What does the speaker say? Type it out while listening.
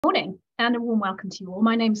Morning and a warm welcome to you all.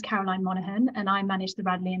 My name is Caroline Monaghan and I manage the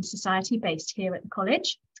Radleian Society based here at the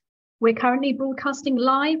college. We're currently broadcasting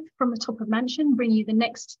live from the top of Mansion, bringing you the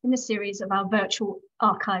next in the series of our virtual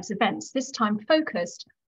archives events, this time focused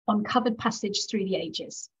on covered passage through the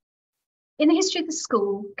ages. In the history of the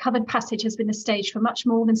school, covered passage has been the stage for much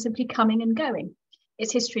more than simply coming and going.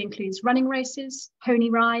 Its history includes running races, pony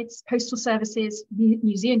rides, postal services,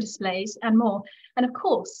 museum displays and more. And of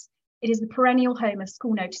course, it is the perennial home of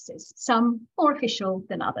school notices, some more official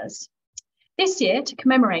than others. This year, to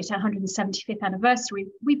commemorate our 175th anniversary,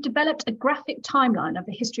 we've developed a graphic timeline of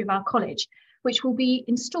the history of our college, which will be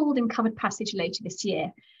installed in covered passage later this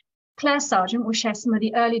year. Clare Sargent will share some of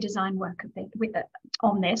the early design work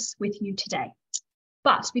on this with you today.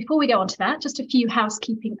 But before we go on to that, just a few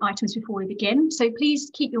housekeeping items before we begin. So please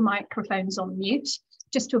keep your microphones on mute,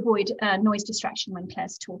 just to avoid noise distraction when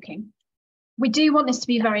Clare's talking. We do want this to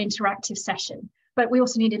be a very interactive session, but we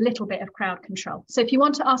also need a little bit of crowd control. So if you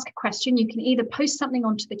want to ask a question, you can either post something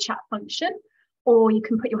onto the chat function, or you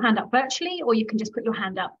can put your hand up virtually, or you can just put your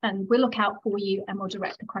hand up and we'll look out for you and we'll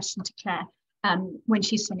direct the question to Clare when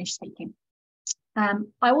she's finished speaking. I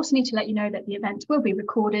also need to let you know that the event will be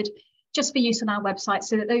recorded just for use on our website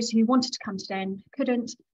so that those who wanted to come today and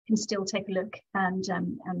couldn't can still take a look and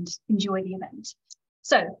enjoy the event.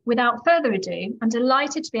 So without further ado, I'm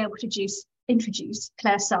delighted to be able to introduce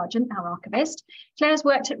Clare Sargent, our archivist. Clare's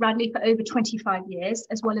worked at Radley for over 25 years,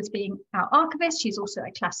 as well as being our archivist. She's also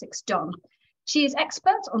a classics don. She is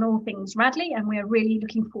expert on all things Radley, and we are really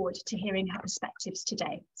looking forward to hearing her perspectives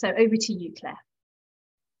today. So over to you, Clare.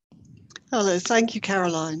 Hello, thank you,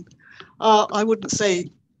 Caroline. I wouldn't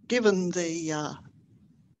say, given the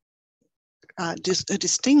a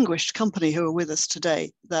distinguished company who are with us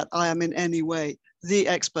today, that I am in any way the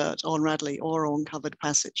expert on Radley or on covered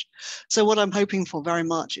passage. So what I'm hoping for very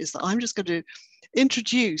much is that I'm just going to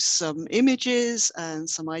introduce some images and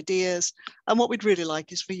some ideas. And what we'd really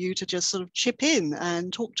like is for you to just sort of chip in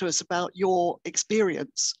and talk to us about your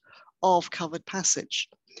experience of covered passage.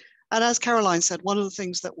 And as Caroline said, one of the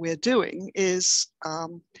things that we're doing is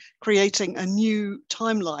creating a new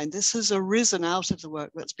timeline. This has arisen out of the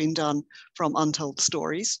work that's been done from Untold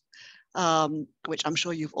Stories, which I'm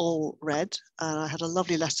sure you've all read. I had a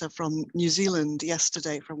lovely letter from New Zealand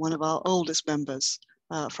yesterday from one of our oldest members,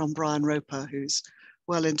 from Brian Roper, who's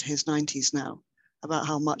well into his 90s now, about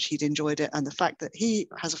how much he'd enjoyed it and the fact that he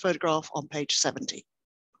has a photograph on page 70,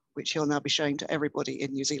 which he'll now be showing to everybody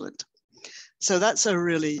in New Zealand. So that's a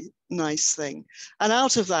really nice thing. And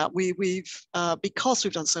out of that, we've because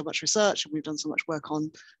we've done so much research and we've done so much work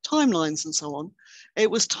on timelines and so on,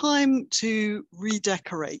 it was time to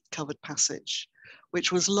redecorate covered passage,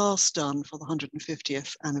 which was last done for the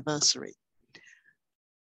 150th anniversary.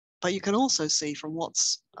 But you can also see from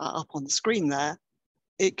what's up on the screen there,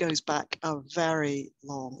 it goes back a very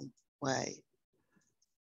long way.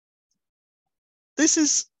 This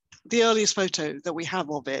is the earliest photo that we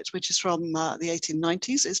have of it, which is from the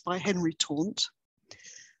 1890s. It's by Henry Taunt.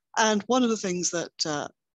 And one of the things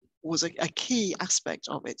that was a key aspect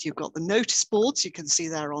of it, you've got the notice boards, you can see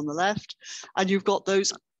there on the left, and you've got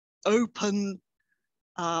those open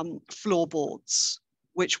floorboards,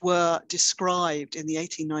 which were described in the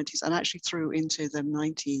 1890s and actually through into the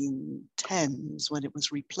 1910s when it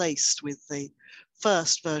was replaced with the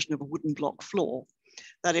first version of a wooden block floor,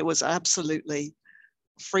 that it was absolutely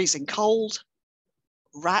freezing cold,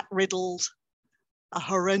 rat riddled, a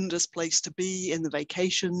horrendous place to be in the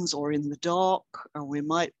vacations or in the dark. And we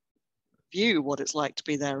might view what it's like to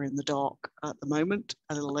be there in the dark at the moment,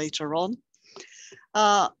 a little later on.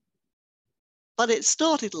 But it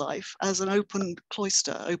started life as an open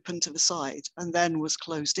cloister, open to the side, and then was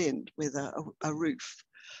closed in with a roof.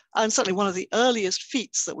 And certainly one of the earliest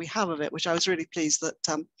feats that we have of it, which I was really pleased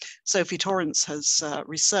that Sophie Torrance has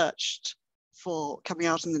researched for coming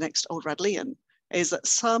out in the next Old Radleian, is that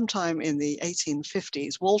sometime in the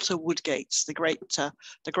 1850s, Walter Woodgate, the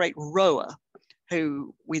great rower,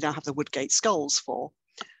 who we now have the Woodgate skulls for,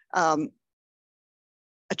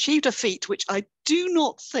 achieved a feat which I do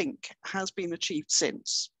not think has been achieved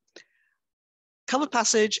since. Covered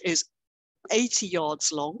passage is 80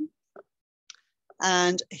 yards long,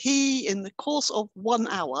 and he, in the course of 1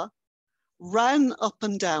 hour, ran up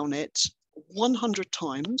and down it 100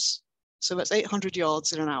 times. So that's 800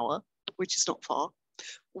 yards in an hour, which is not far,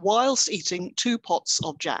 whilst eating 2 pots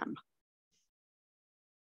of jam.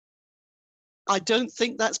 I don't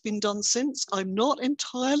think that's been done since. I'm not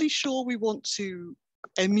entirely sure we want to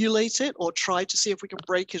emulate it or try to see if we can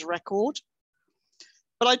break his record.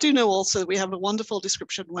 But I do know also that we have a wonderful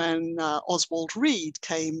description when Oswald Reed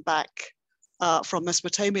came back from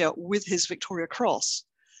Mesopotamia with his Victoria Cross.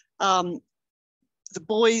 The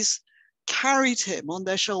boys carried him on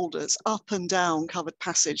their shoulders up and down covered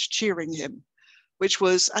passage, cheering him, which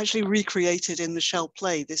was actually recreated in the Shell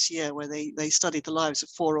play this year, where they studied the lives of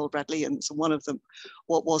 4 old Radleians, and one of them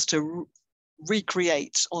what was to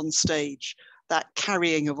recreate on stage that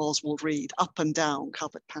carrying of Oswald Reed up and down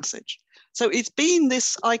covered passage. So it's been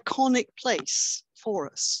this iconic place for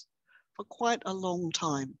us for quite a long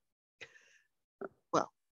time. Well,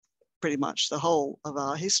 pretty much the whole of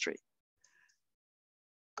our history.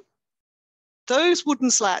 Those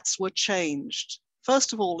wooden slats were changed,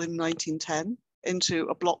 first of all in 1910 into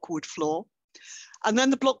a blockwood floor. And then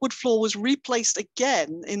the blockwood floor was replaced again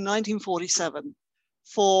in 1947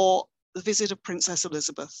 for the visit of Princess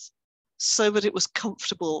Elizabeth, so that it was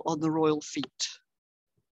comfortable on the royal feet.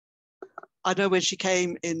 I know when she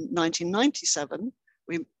came in 1997,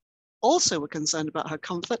 we also were concerned about her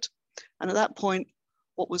comfort. And at that point,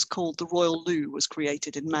 what was called the Royal Loo was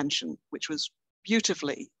created in Mansion, which was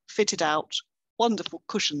beautifully fitted out, wonderful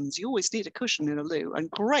cushions. You always need a cushion in a loo,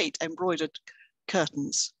 and great embroidered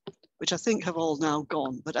curtains, which I think have all now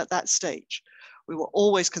gone. But at that stage, we were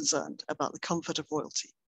always concerned about the comfort of royalty.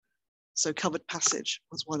 So covered passage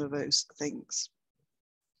was one of those things.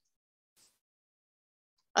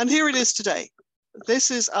 And here it is today.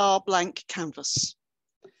 This is our blank canvas.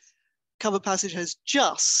 Covered passage has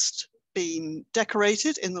just been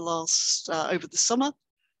decorated in the last, over the summer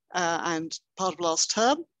and part of last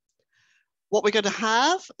term. What we're going to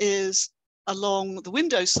have is along the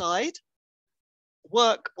window side,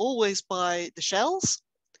 work always by the Shells.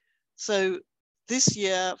 So this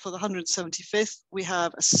year for the 175th, we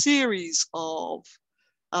have a series of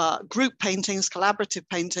group paintings, collaborative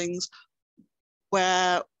paintings,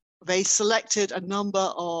 where they selected a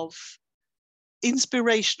number of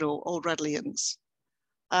inspirational old Radleians.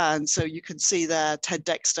 And so you can see there Ted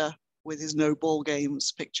Dexter with his No Ball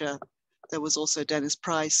Games picture. There was also Dennis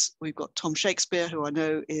Price. We've got Tom Shakespeare, who I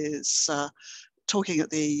know is talking at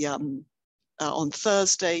the on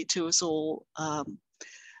Thursday to us all.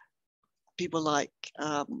 People like,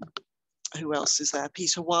 who else is there?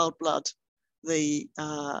 Peter Wildblood, the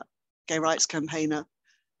gay rights campaigner,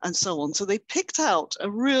 and so on. So they picked out a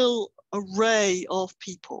real array of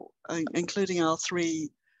people, including our 3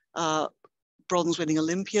 bronze-winning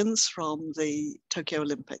Olympians from the Tokyo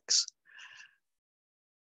Olympics.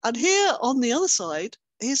 And here on the other side,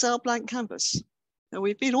 here's our blank canvas. Now,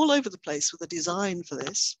 we've been all over the place with the design for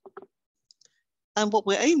this. And what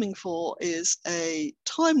we're aiming for is a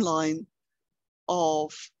timeline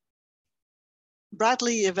of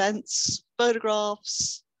Radley events,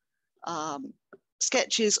 photographs,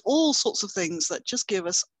 sketches, all sorts of things that just give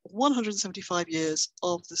us 175 years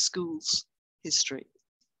of the school's history.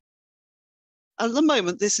 At the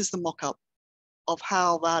moment, this is the mock-up of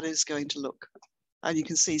how that is going to look. And you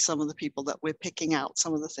can see some of the people that we're picking out,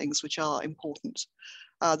 some of the things which are important.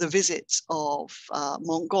 The visit of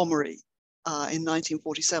Montgomery in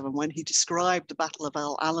 1947, when he described the Battle of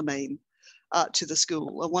El Alamein to the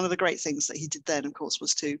school. And one of the great things that he did then, of course,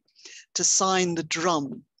 was to sign the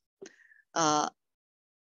drum. And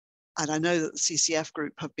I know that the CCF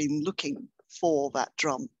group have been looking for that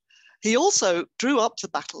drum. He also drew up the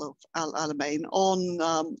Battle of El Alamein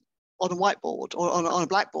on a whiteboard or on a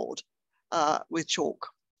blackboard with chalk,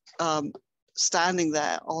 standing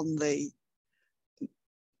there on the,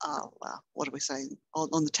 what are we saying,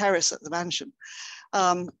 on the terrace at the mansion.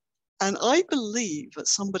 And I believe that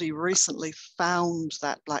somebody recently found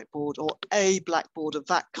that blackboard, or a blackboard of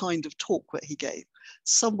that kind of talk that he gave,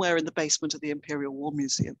 somewhere in the basement of the Imperial War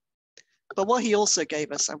Museum. But what he also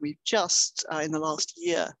gave us, and we've just in the last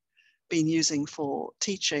year been using for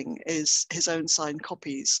teaching, is his own signed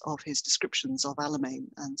copies of his descriptions of Alamein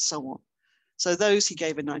and so on. So those he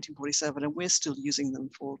gave in 1947, and we're still using them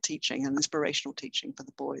for teaching and inspirational teaching for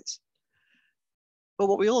the boys. But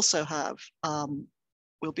what we also have,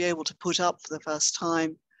 we'll be able to put up for the first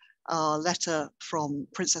time a letter from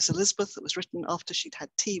Princess Elizabeth that was written after she'd had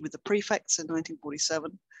tea with the prefects in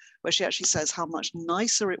 1947, where she actually says how much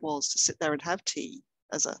nicer it was to sit there and have tea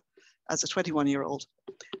as a 21-year-old.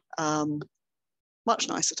 Much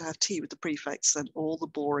nicer to have tea with the prefects than all the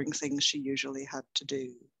boring things she usually had to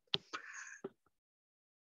do.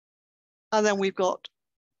 And then we've got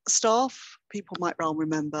staff. People might well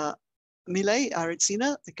remember Mile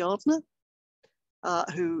Aritsina, the gardener,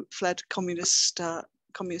 who fled communist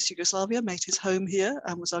Yugoslavia, made his home here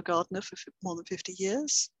and was our gardener for more than 50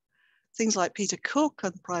 years. Things like Peter Cook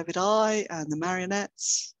and Private Eye and the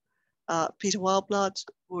Marionettes, Peter Wildblood,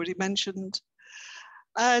 already mentioned.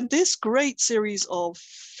 And this great series of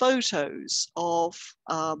photos of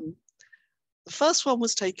the The first one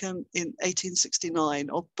was taken in 1869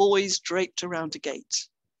 of boys draped around a gate.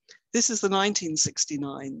 This is the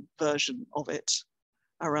 1969 version of it,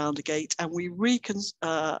 around a gate, and we redid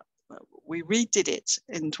it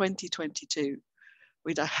in 2022.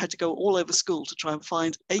 We had to go all over school to try and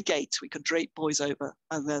find a gate we could drape boys over,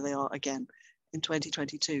 and there they are again in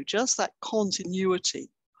 2022. Just that continuity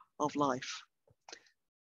of life.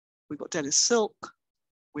 We've got Dennis Silk,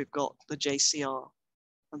 we've got the JCR,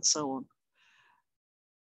 and so on.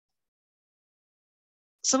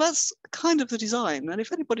 So that's kind of the design. And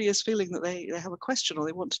if anybody is feeling that they have a question or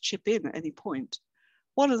they want to chip in at any point,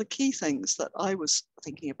 one of the key things that I was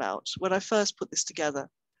thinking about when I first put this together,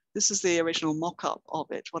 this is the original mock-up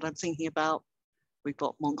of it, what I'm thinking about. We've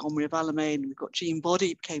got Montgomery of Alamein, we've got Jean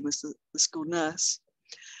Body came as the school nurse,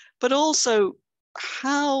 but also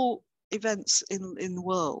how events in the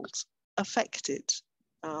world affected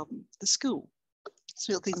the school.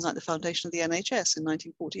 So things like the foundation of the NHS in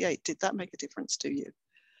 1948, did that make a difference to you?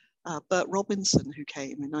 Bert Robinson, who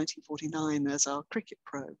came in 1949 as our cricket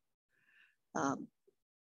pro.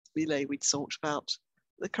 We'd talked about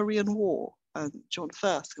the Korean War and John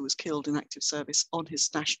Firth, who was killed in active service on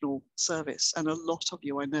his national service. And a lot of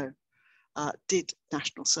you, I know, did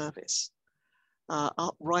national service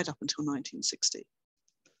right up until 1960.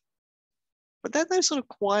 But then those sort of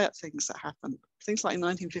quiet things that happened, things like in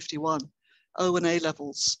 1951, O and A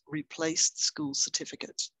levels replaced the school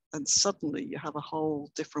certificate, and suddenly you have a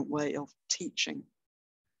whole different way of teaching.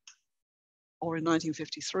 Or in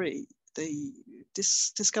 1953, the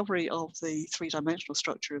discovery of the three-dimensional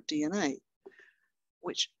structure of DNA,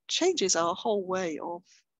 which changes our whole way of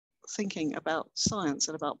thinking about science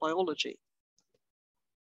and about biology.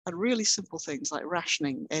 And really simple things like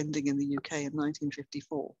rationing ending in the UK in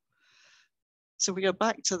 1954. So we go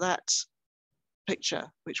back to that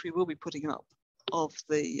picture, which we will be putting up, of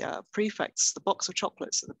the prefects, the box of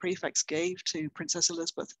chocolates that the prefects gave to Princess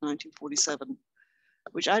Elizabeth in 1947,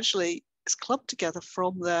 which actually is clubbed together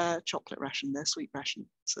from their chocolate ration, their sweet ration,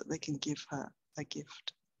 so that they can give her a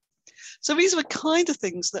gift. So these are the kind of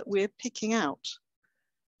things that we're picking out.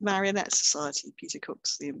 Marionette Society, Peter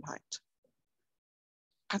Cook's The Impact.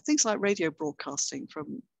 And things like radio broadcasting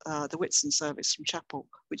from the Whitsun service from Chapel,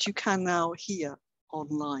 which you can now hear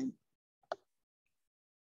online.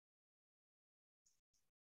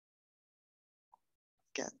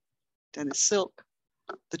 Again, Dennis Silk,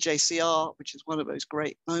 the JCR, which is one of those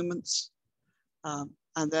great moments. And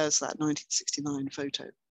there's that 1969 photo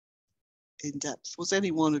in depth. Was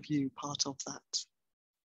any one of you part of that?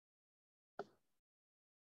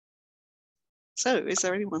 So is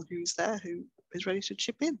there anyone who's there who is ready to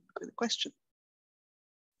chip in with a question?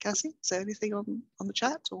 Cassie, is there anything on the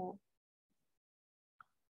chat, or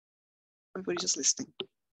everybody just listening?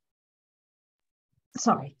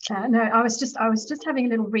 Sorry, Claire. No, I was just having a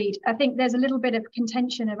little read. I think there's a little bit of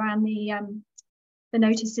contention around the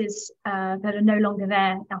notices that are no longer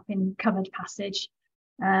there up in covered passage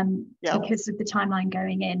because of the timeline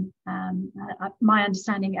going in. My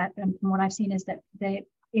understanding from what I've seen is that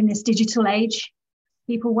in this digital age,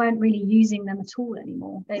 people weren't really using them at all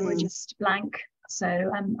anymore. They were just blank. So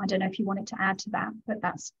I don't know if you wanted to add to that, but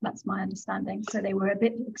that's my understanding. So they were a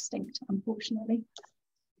bit extinct, unfortunately.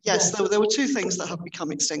 Yes, there were two things that have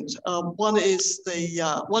become extinct. One is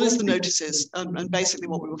the notices, and basically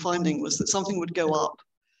what we were finding was that something would go up,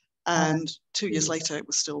 and 2 years later it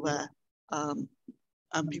was still there,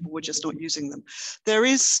 and people were just not using them. There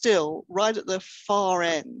is still, right at the far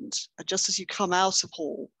end, just as you come out of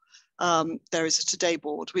Hall, there is a Today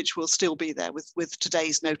board, which will still be there with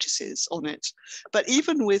today's notices on it. But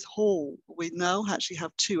even with Hall, we now actually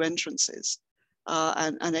have two entrances.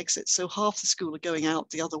 And exits. So half the school are going out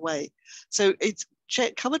the other way. So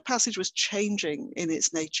covered passage was changing in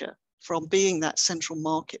its nature from being that central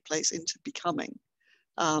marketplace into becoming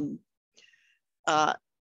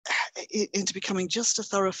just a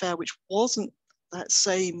thoroughfare which wasn't that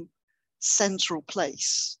same central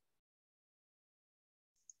place.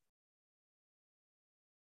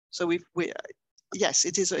 So yes,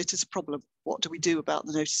 it is a problem. What do we do about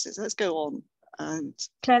the notices? Let's go on. And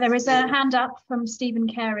Claire, there is a hand up from Stephen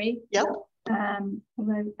Carey. Yep.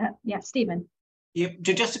 Stephen. Yeah,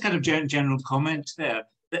 just a kind of general comment there.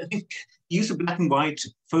 I think use of black and white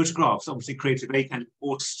photographs obviously creates a very kind of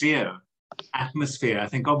austere atmosphere. I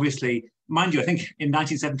think obviously, mind you, I think in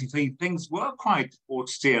 1973 things were quite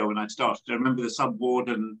austere when I started. I remember the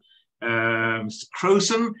sub-warden, Mr.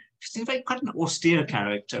 Crowson, seemed like quite an austere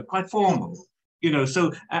character, quite formal.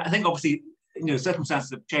 So I think obviously,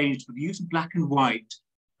 circumstances have changed, but the use of black and white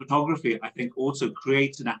photography, I think, also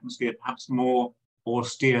creates an atmosphere perhaps more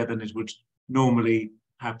austere than it would normally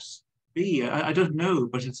perhaps be? I don't know,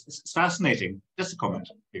 but it's fascinating. Just a comment.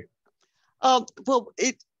 Well,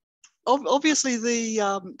 obviously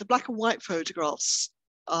the black and white photographs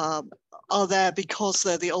are there because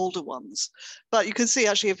they're the older ones. But you can see,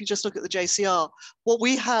 actually, if you just look at the JCR, what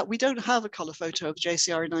we don't have a colour photo of the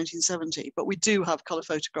JCR in 1970, but we do have a colour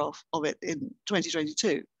photograph of it in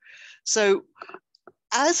 2022. So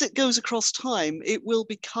as it goes across time, it will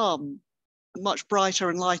become much brighter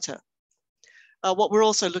and lighter. What we're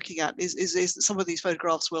also looking at is that some of these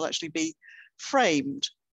photographs will actually be framed.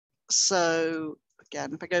 So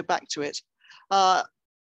again, if I go back to it,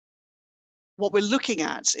 what we're looking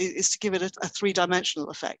at is to give it a three-dimensional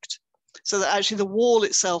effect, so that actually the wall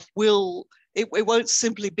itself it won't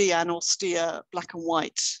simply be an austere black and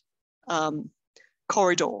white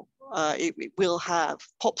corridor. It will have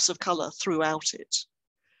pops of colour throughout it.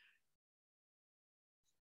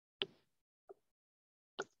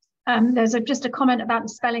 There's just a comment about the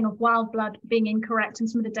spelling of wild blood being incorrect and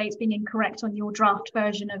some of the dates being incorrect on your draft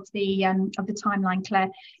version of the timeline, Claire.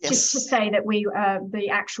 Yes. Just to say that the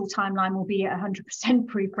actual timeline will be 100%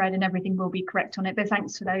 proofread and everything will be correct on it. But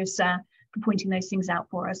thanks for those for pointing those things out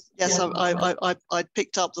for us. Yes, I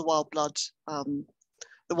picked up the wild blood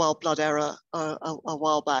error a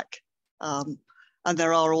while back, and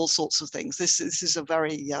there are all sorts of things. This is a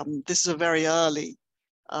very early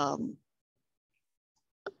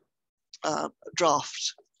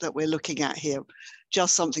draft that we're looking at here,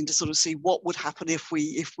 just something to sort of see what would happen if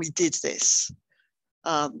we did this.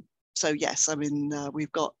 So yes, I mean,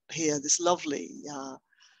 we've got here this lovely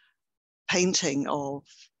painting of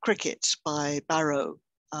cricket by Barrow,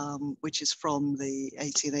 which is from the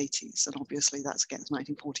 1880s, and obviously that's against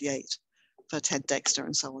 1948 for Ted Dexter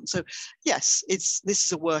and so on. So yes, this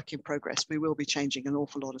is a work in progress. We will be changing an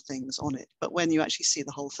awful lot of things on it, but when you actually see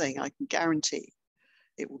the whole thing, I can guarantee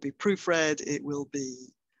it will be proofread. It will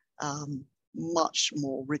be much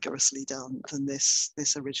more rigorously done than this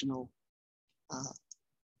original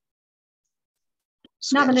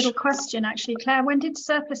sketch. Another little question, actually, Claire. When did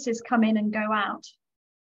surpluses come in and go out?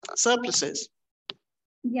 Surpluses?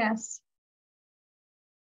 Yes.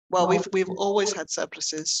 Well, we've always had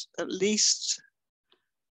surpluses. At least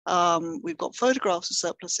we've got photographs of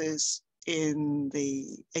surpluses in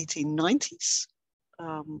the 1890s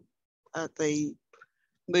at the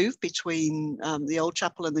move between the old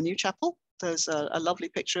chapel and the new chapel. There's a lovely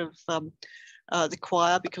picture of the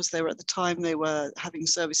choir, because they were having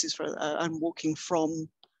services and walking from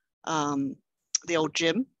the old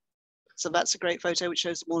gym. So that's a great photo which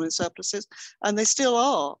shows them all in surplices, and they still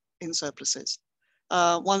are in surplices.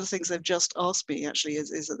 One of the things they've just asked me actually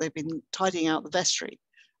is that they've been tidying out the vestry,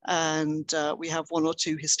 and we have one or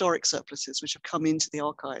two historic surplices which have come into the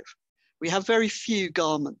archive. We have very few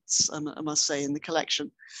garments, I must say, in the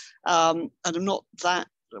collection, and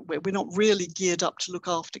we're not really geared up to look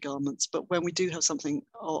after garments, but when we do have something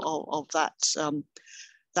of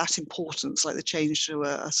that importance, like the change to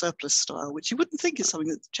a surplice style, which you wouldn't think is something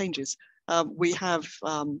that changes, we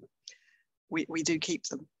do keep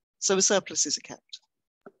them. So the surplices are kept.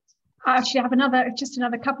 I actually have another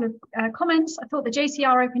couple of comments. I thought the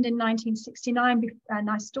JCR opened in 1969, a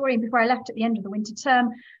nice story. Before I left at the end of the winter term,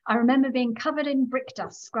 I remember being covered in brick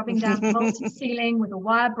dust, scrubbing down the vaulted ceiling with a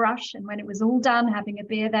wire brush, and when it was all done, having a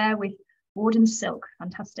beer there with Warden Silk.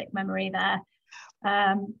 Fantastic memory there.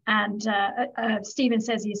 Stephen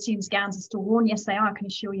says he assumes gowns are still worn. Yes, they are. I can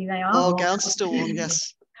assure you they are. Oh, gowns are still worn,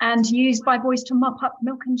 yes. And used by boys to mop up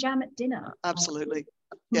milk and jam at dinner. Absolutely,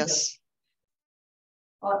 yes.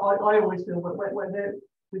 I always feel that when they're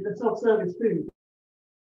with the self-service food,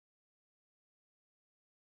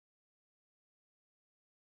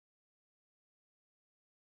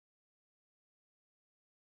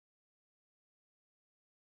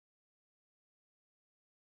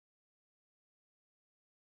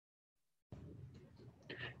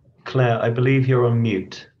 Claire, I believe you're on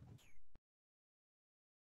mute.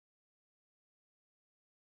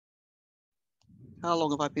 How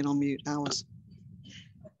long have I been on mute? Hours.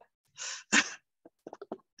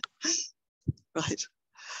 Right.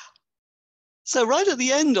 So right at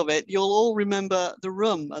the end of it, you'll all remember the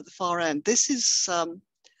room at the far end. This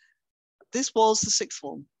was the sixth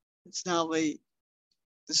form. It's now this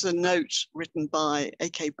is a note written by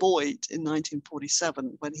A.K. Boyd in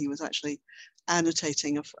 1947 when he was actually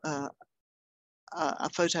annotating a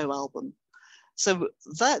photo album. So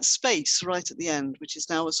that space right at the end, which is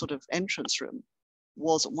now a sort of entrance room,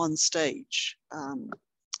 was at one stage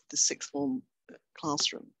the sixth form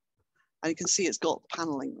classroom. And you can see it's got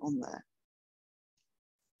paneling on there.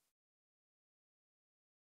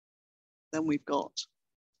 Then we've got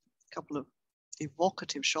a couple of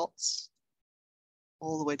evocative shots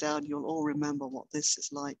all the way down, you'll all remember what this is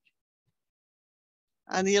like.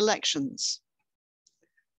 And the elections.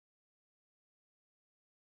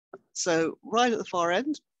 So right at the far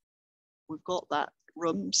end, we've got that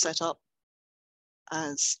room set up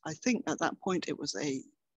as, I think at that point it was a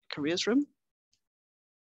careers room.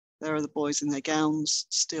 There are the boys in their gowns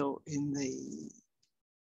still in the,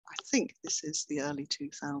 I think this is the early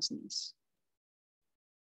 2000s.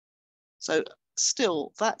 So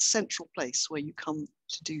still that central place where you come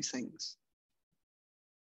to do things.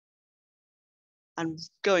 And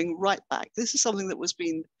going right back, this is something that was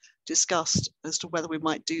being discussed as to whether we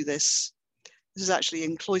might do this. This is actually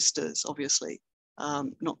in Cloisters, obviously,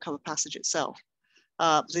 not Cover Passage itself.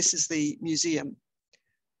 This is the museum,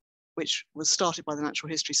 which was started by the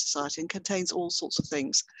Natural History Society and contains all sorts of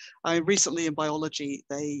things. Recently in biology,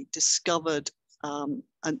 they discovered an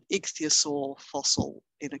ichthyosaur fossil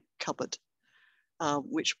in a cupboard,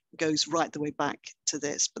 which goes right the way back to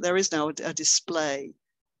this. But there is now a display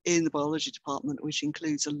in the biology department, which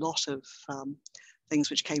includes a lot of things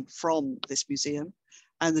which came from this museum.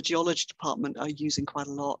 And the geology department are using quite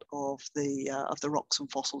a lot of the rocks and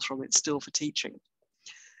fossils from it still for teaching.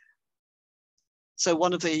 So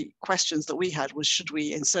one of the questions that we had was, should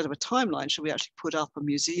we, instead of a timeline, should we actually put up a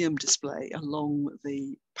museum display along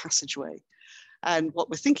the passageway? And what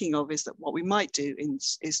we're thinking of is that what we might do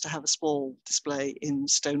is to have a small display in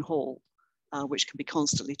Stone Hall, which can be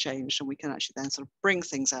constantly changed, and we can actually then sort of bring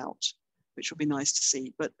things out, which would be nice to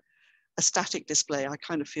see. But a static display, I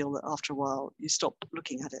kind of feel that after a while, you stop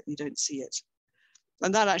looking at it and you don't see it.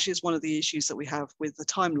 And that actually is one of the issues that we have with the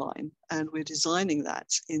timeline, and we're designing that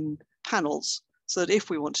in panels, so that if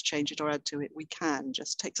we want to change it or add to it, we can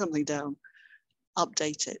just take something down,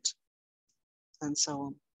 update it, and so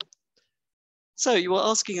on. So you were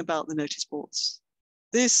asking about the notice boards.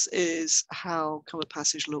 This is how Cover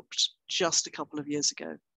Passage looked just a couple of years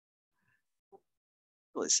ago.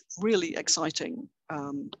 Well, it's really exciting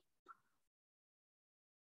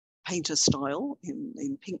painter style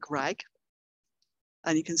in pink rag.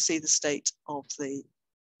 And you can see the state of the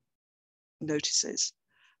notices.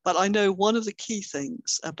 But I know one of the key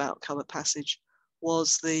things about Cover Passage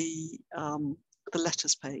was the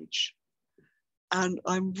letters page. And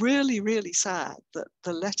I'm really, really sad that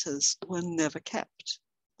the letters were never kept.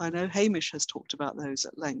 I know Hamish has talked about those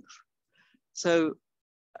at length. So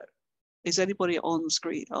is anybody on the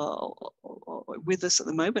screen or with us at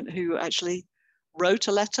the moment who actually wrote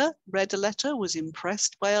a letter, read a letter, was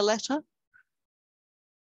impressed by a letter?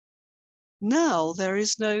 Now there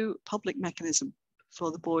is no public mechanism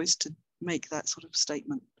for the boys to make that sort of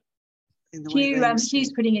statement in the way they used to.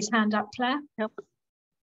 Hugh's putting his hand up, Claire. Yep.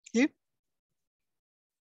 Hugh?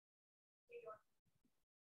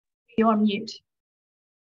 You're on mute.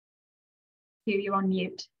 Hugh, you're on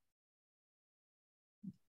mute.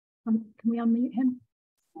 Can we unmute him?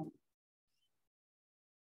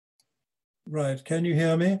 Right, can you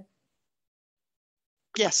hear me?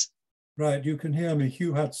 Yes. Right, you can hear me.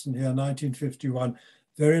 Hugh Hudson here, 1951.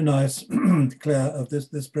 Very nice, Claire, of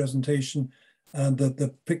this presentation. And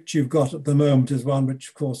the picture you've got at the moment is one which,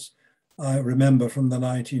 of course, I remember from the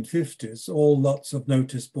 1950s. All lots of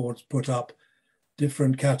notice boards put up,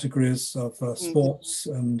 different categories of sports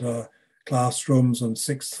and classrooms and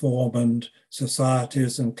sixth form and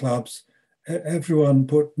societies and clubs. Everyone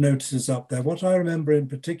put notices up there. What I remember in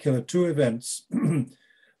particular, two events.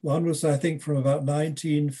 One was, I think, from about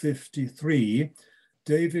 1953.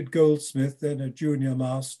 David Goldsmith, then a junior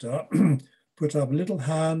master, put up a little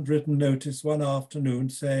handwritten notice one afternoon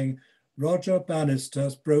saying, Roger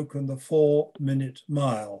Bannister's broken the 4-minute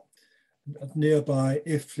mile at nearby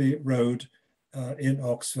Iffley Road in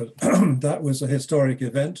Oxford. That was a historic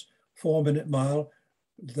event, 4-minute mile.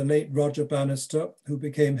 The late Roger Bannister, who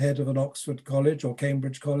became head of an Oxford college or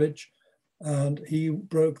Cambridge College, and he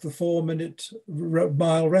broke the 4-minute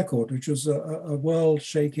mile record, which was a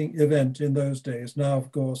world-shaking event in those days. Now,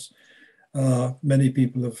 of course, many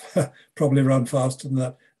people have probably run faster than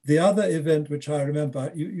that. The other event which I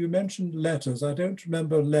remember, you mentioned letters. I don't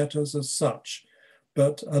remember letters as such,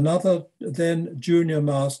 but another then junior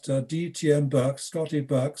master, D.T.M. Burks, Scotty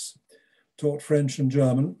Burks, taught French and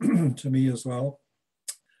German to me as well,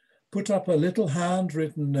 put up a little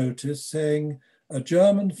handwritten notice saying a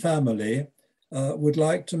German family would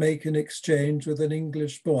like to make an exchange with an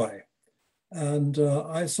English boy. And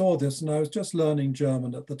I saw this, and I was just learning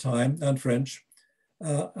German at the time and French.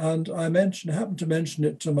 And I happened to mention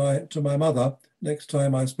it to my mother next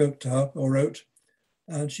time I spoke to her or wrote.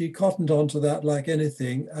 And she cottoned onto that like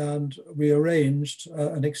anything. And we arranged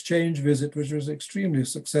an exchange visit, which was extremely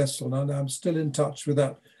successful. And I'm still in touch with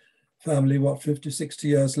that family, 50, 60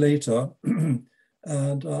 years later.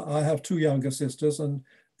 And I have 2 younger sisters, and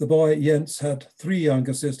the boy Jens had 3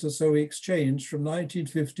 younger sisters. So we exchanged from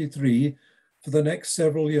 1953 for the next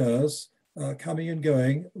several years, coming and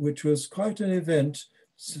going, which was quite an event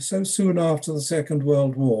so soon after the Second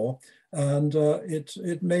World War. And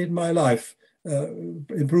it made my life,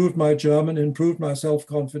 improved my German, improved my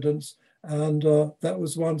self-confidence. And that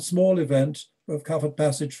was one small event of covered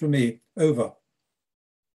passage for me. Over.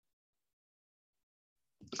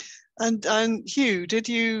 And Hugh, did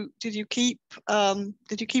you keep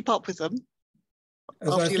up with them As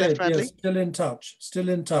after I you said, left Radley? yes, still in touch, still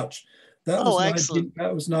in touch. That Oh, was excellent.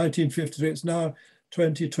 That was 1953. It's now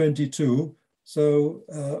 2022. So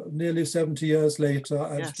nearly 70 years later,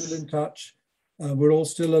 I'm Yes. still in touch. We're all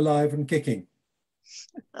still alive and kicking.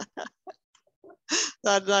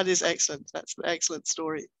 That is excellent. That's an excellent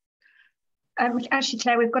story. Actually,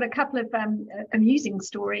 Claire, we've got a couple of amusing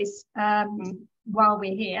stories while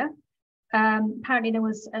we're here. Apparently there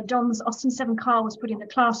was Don's Austin 7 car was put in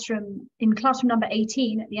classroom number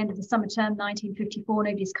 18 at the end of the summer term 1954.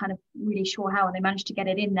 Nobody's kind of really sure how they managed to get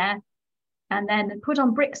it in there. And then put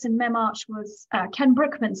on bricks in Mem Arch was Ken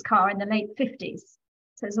Brookman's car in the late 50s.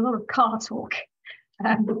 So there's a lot of car talk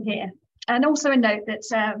here. And also a note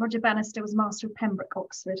that Roger Bannister was Master of Pembroke,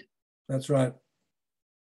 Oxford. That's right.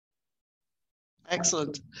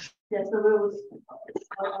 Excellent. Yes, there was.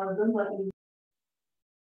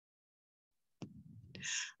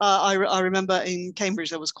 I remember in Cambridge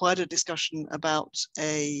there was quite a discussion about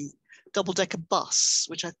a double-decker bus,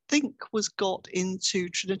 which I think was got into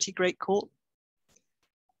Trinity Great Court,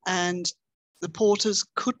 and the porters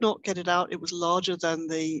could not get it out. It was larger than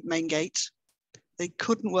the main gate. They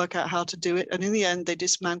couldn't work out how to do it, and in the end they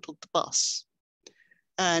dismantled the bus.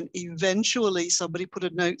 And eventually somebody put a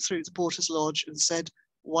note through the Porter's Lodge and said,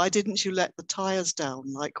 "Why didn't you let the tires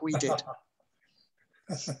down like we did?"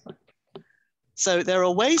 So there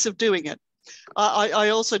are ways of doing it. I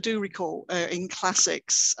also do recall in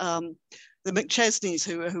classics, the McChesneys,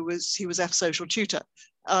 he was F's social tutor,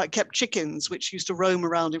 kept chickens which used to roam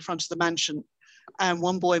around in front of the mansion. And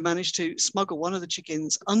one boy managed to smuggle one of the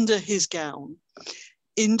chickens under his gown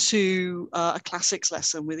into a classics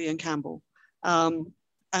lesson with Ian Campbell.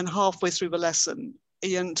 And halfway through the lesson,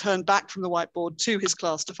 Ian turned back from the whiteboard to his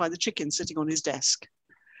class to find the chicken sitting on his desk.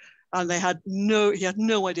 And he had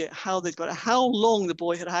no idea how they'd got it, how long the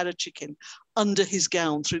boy had had a chicken under his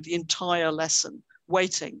gown through the entire lesson,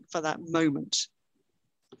 waiting for that moment.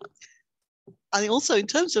 And also in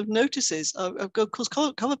terms of notices, of course,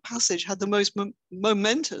 Covered Passage had the most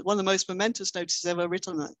momentous, one of the most momentous notices ever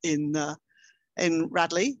written in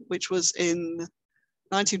Radley, which was in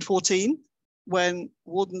 1914, when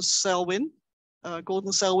Gordon Selwyn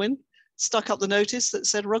stuck up the notice that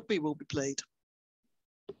said rugby will be played.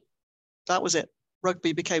 That was it.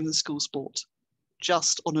 Rugby became the school sport,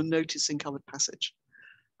 just on a notice in Covered Passage.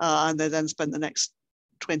 And they then spent the next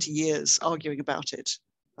 20 years arguing about it.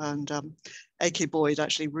 And A.K. Boyd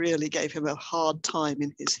actually really gave him a hard time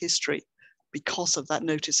in his history because of that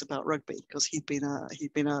notice about rugby, because he'd been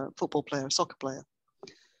a football player, a soccer player.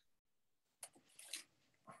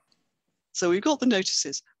 So we've got the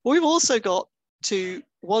notices. What we've also got to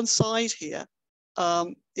one side here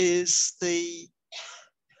is the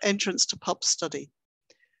entrance to pub study.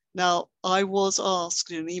 Now, I was asked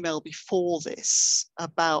in an email before this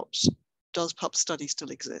about, does pub study still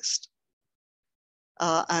exist?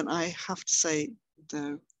 And I have to say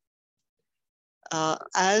no.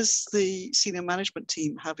 As the senior management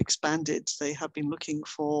team have expanded, they have been looking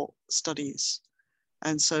for studies,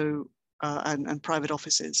 and so and private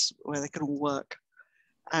offices where they can all work.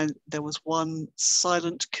 And there was one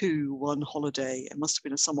silent coup one holiday. It must have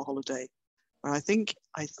been a summer holiday, where I think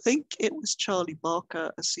it was Charlie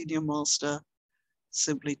Barker, a senior master,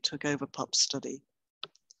 simply took over pub study.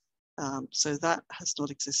 So that has not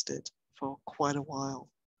existed for quite a while.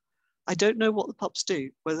 I don't know what the pubs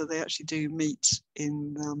do, whether they actually do meet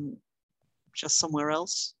in just somewhere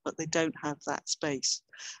else, but they don't have that space.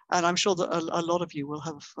 And I'm sure that a lot of you will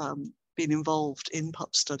have been involved in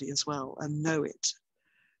pub study as well and know it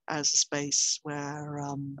as a space where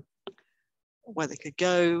they could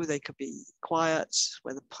go, they could be quiet,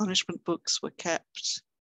 where the punishment books were kept.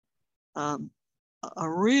 A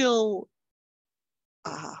real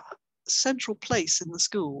central place in the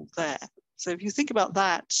school there. So if you think about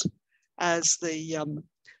that as the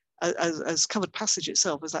as Covered Passage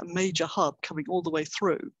itself, as that major hub coming all the way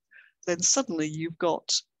through, then suddenly you've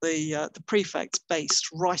got the prefects based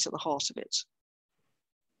right at the heart of it.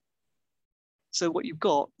 So what you've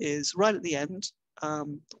got is right at the end,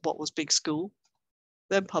 what was big school,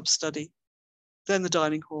 then pub study, then the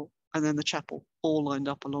dining hall, and then the chapel. all lined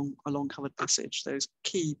up along covered passage, those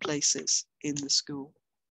key places in the school.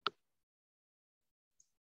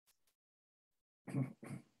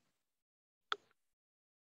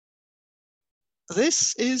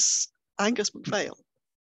 This is Angus MacPhail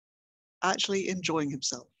actually enjoying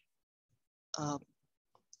himself. I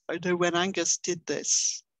know when Angus did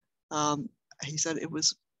this, he said it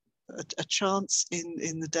was a chance in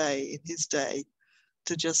his day,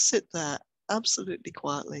 to just sit there absolutely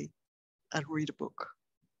quietly and read a book,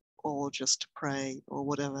 or just to pray, or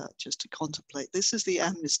whatever, just to contemplate. This is the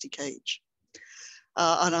Amnesty Cage.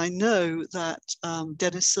 And I know that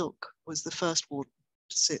Dennis Silk was the first warden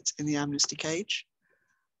to sit in the Amnesty Cage.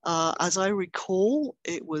 As I recall,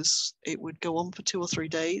 it would go on for 2 or 3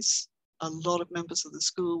 days. A lot of members of the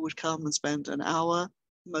school would come and spend an hour,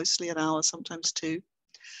 mostly an hour, sometimes 2,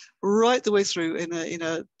 right the way through in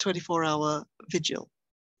a 24-hour vigil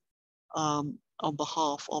on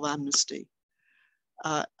behalf of Amnesty.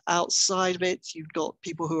 Outside of it, you've got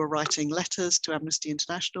people who are writing letters to Amnesty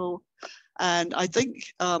International. And I think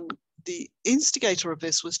the instigator of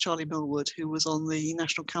this was Charlie Millwood, who was on the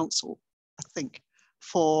National Council, I think,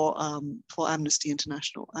 for Amnesty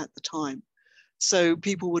International at the time. So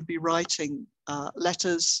people would be writing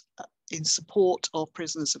letters in support of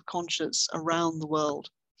prisoners of conscience around the world.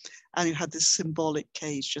 And you had this symbolic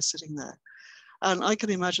cage just sitting there. And I can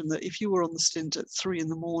imagine that if you were on the stint at 3 in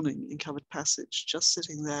the morning in covered passage, just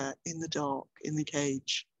sitting there in the dark, in the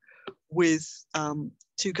cage, with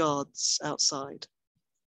 2 guards outside,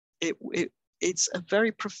 it's a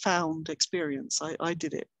very profound experience. I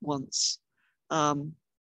did it once. And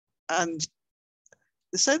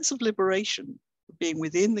the sense of liberation, being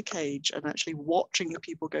within the cage and actually watching the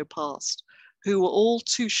people go past, who were all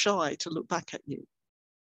too shy to look back at you.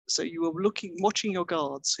 So you were watching your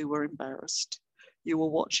guards who were embarrassed. You were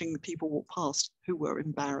watching the people walk past who were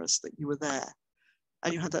embarrassed that you were there.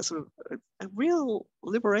 And you had that sort of a real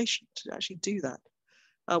liberation to actually do that,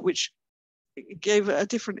 which gave a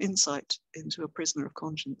different insight into a prisoner of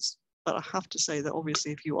conscience. But I have to say that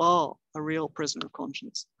obviously if you are a real prisoner of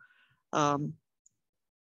conscience,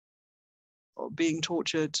 or being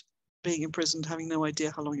tortured, being imprisoned, having no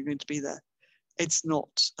idea how long you're going to be there, it's not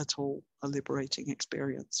at all a liberating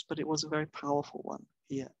experience, but it was a very powerful one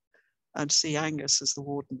here. And to see Angus as the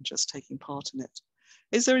warden just taking part in it.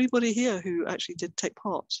 Is there anybody here who actually did take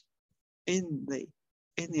part in the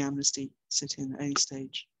Amnesty sit-in at any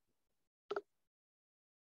stage?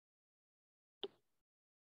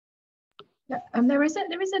 There is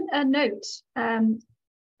a note,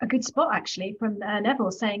 a good spot actually, from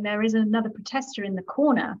Neville saying there is another protester in the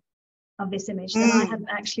corner of this image that I hadn't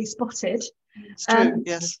actually spotted. It's true,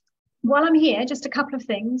 yes. While I'm here, just a couple of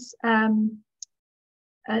things.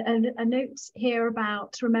 A note here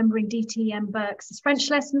about remembering D.T.M. Burke's French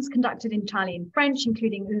lessons conducted entirely in French,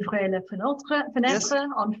 including Ouvrez la fenêtre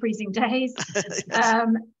on freezing days. Yes.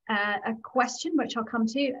 A question, which I'll come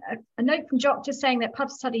to, a note from Jock just saying that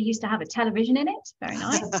pub study used to have a television in it. Very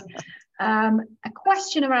nice. A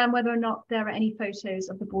question around whether or not there are any photos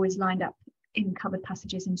of the boys lined up in covered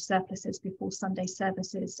passages in surplices before Sunday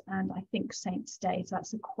services, and I think Saints' Day. So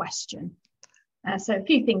that's a question. So a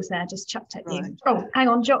few things there, just chucked at you. Oh, hang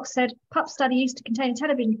on, Jock said, pup study used to contain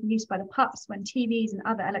television for use by the pups. When TVs and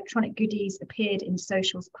other electronic goodies appeared in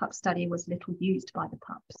socials, pup study was little used by the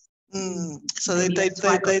pups. So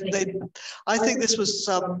I think this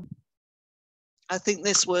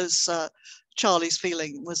was Charlie's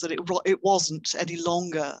feeling, was that it wasn't any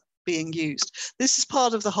longer being used. This is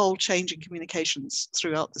part of the whole change in communications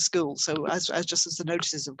throughout the school. So as the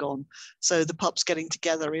notices have gone, so the pups getting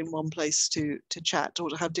together in one place to chat or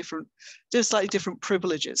to have slightly different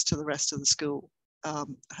privileges to the rest of the school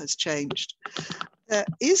has changed. There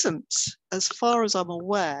isn't, as far as I'm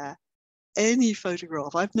aware, any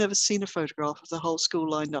photograph. I've never seen a photograph of the whole school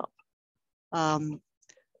lined up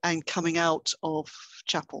and coming out of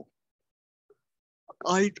chapel.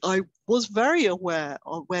 I was very aware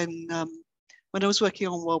of when I was working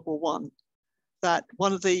on World War I, that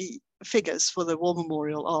one of the figures for the War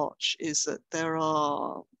Memorial Arch is that there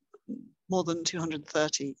are more than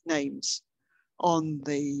 230 names on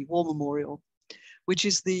the War Memorial, which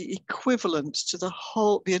is the equivalent to the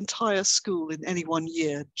entire school in any one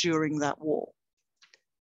year during that war.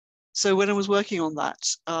 So when I was working on that,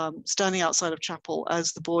 standing outside of chapel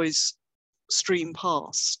as the boys stream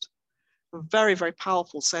past, a very, very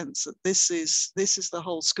powerful sense that this is the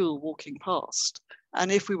whole school walking past. And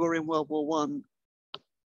if we were in World War I,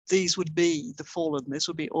 these would be the fallen. This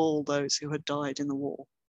would be all those who had died in the war.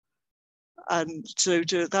 And so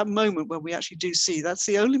to that moment when we actually do see, that's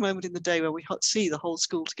the only moment in the day where we see the whole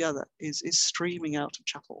school together, is streaming out of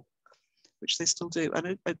chapel. which they still do.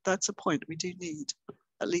 And that's a point. We do need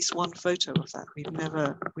at least one photo of that.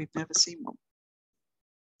 We've never seen one.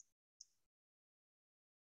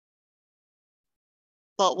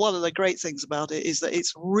 But one of the great things about it is that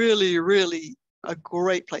it's really, really a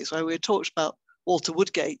great place. Where we talked about Walter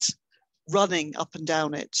Woodgate running up and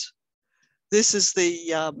down it. This is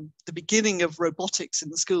the beginning of robotics in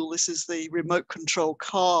the school. This is the Remote Control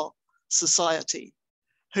Car Society,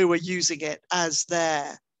 who are using it as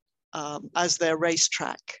their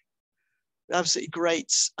racetrack. Absolutely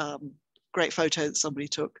great, great photo that somebody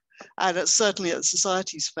took. And certainly at the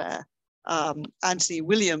Society's Fair, Anthony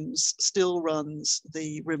Williams still runs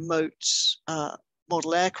the Remote Control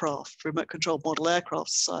Model Aircraft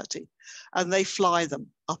Society, and they fly them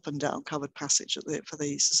up and down Covered Passage for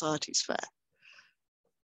the Society's Fair.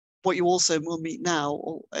 What you also will meet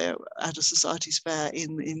now at a Society's Fair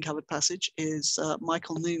in Covered Passage is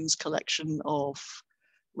Michael Noon's collection of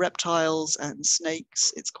reptiles and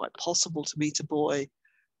snakes. It's quite possible to meet a boy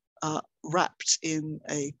wrapped in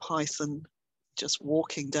a python, just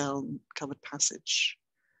walking down Covered Passage,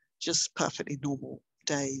 just perfectly normal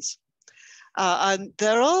days. And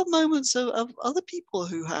there are moments of other people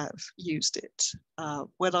who have used it.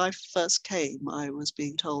 When I first came, I was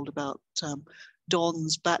being told about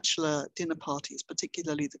Don's bachelor dinner parties,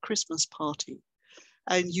 particularly the Christmas party.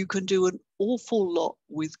 And you can do an awful lot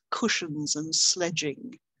with cushions and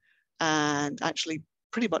sledging, and actually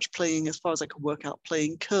pretty much playing, as far as I can work out,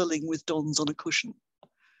 playing curling with Dons on a cushion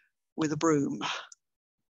with a broom,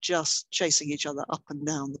 just chasing each other up and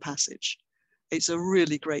down the passage. It's a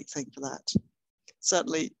really great thing for that.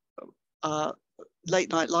 Certainly,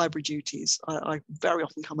 late night library duties, I very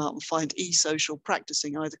often come out and find e-social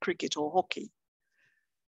practicing either cricket or hockey.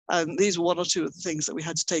 And these were one or two of the things that we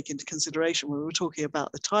had to take into consideration when we were talking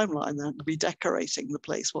about the timeline and redecorating the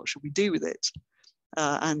place. What should we do with it?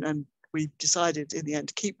 And we decided in the end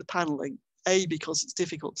to keep the paneling, A, because it's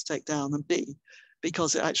difficult to take down, and B,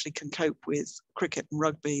 because it actually can cope with cricket and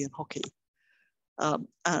rugby and hockey.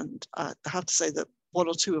 And I have to say that one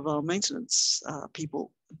or two of our maintenance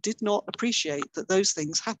people did not appreciate that those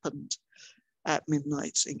things happened at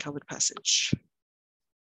midnight in Covered Passage.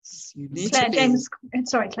 You need Claire, to be...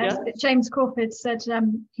 Claire. Yeah? James Crawford said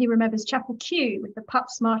he remembers Chapel Q with the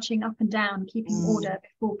pups marching up and down, keeping order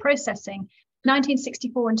before processing.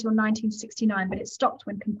 1964 until 1969, but it stopped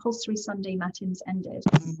when compulsory Sunday matins ended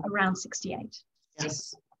around 68.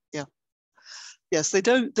 Yes, yeah, yes. They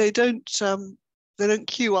don't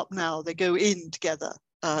queue up now. They go in together,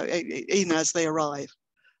 in as they arrive,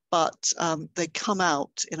 but they come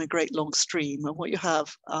out in a great long stream. And what you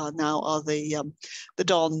have now are the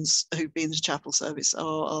Dons who've been to chapel service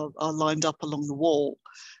are lined up along the wall.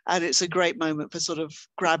 And it's a great moment for sort of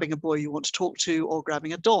grabbing a boy you want to talk to or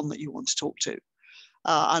grabbing a Don that you want to talk to.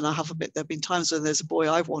 And I have to admit, there have been times when there's a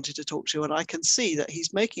boy I've wanted to talk to, and I can see that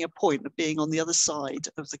he's making a point of being on the other side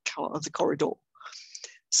of the corridor,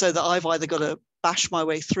 so that I've either got to bash my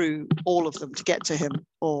way through all of them to get to him,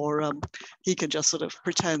 or he can just sort of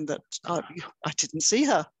pretend that I didn't see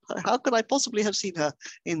her. How could I possibly have seen her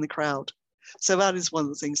in the crowd? So that is one of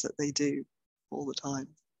the things that they do all the time.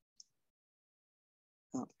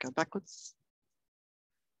 Go backwards.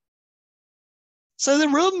 So the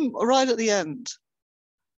room right at the end,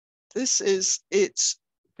 this is it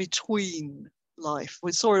between life.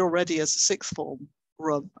 We saw it already as a sixth form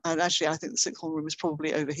room, and actually I think the sixth form room is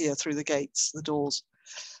probably over here through the gates, the doors.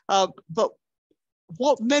 But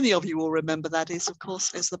what many of you will remember that is, of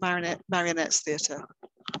course, is the Marionettes Theatre.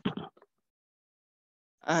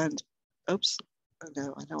 And oops, oh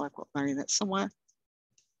no, I know I've got marionettes somewhere.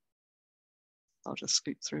 I'll just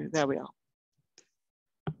scoot through. There we are.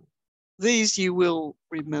 These you will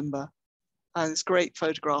remember. And this great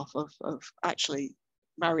photograph of actually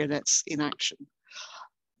marionettes in action.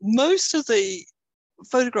 Most of the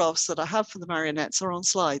photographs that I have for the marionettes are on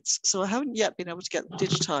slides, so I haven't yet been able to get them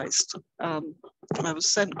digitized. I was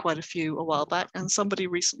sent quite a few a while back, and somebody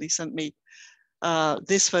recently sent me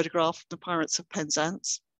this photograph of the Pirates of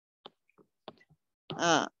Penzance.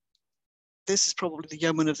 This is probably the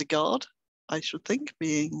Yeoman of the Guard, I should think,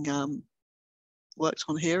 being worked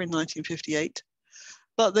on here in 1958.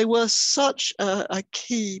 But they were such a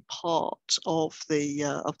key part of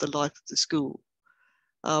the life of the school.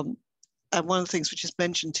 And one of the things which is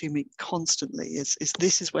mentioned to me constantly is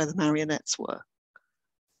this is where the marionettes were.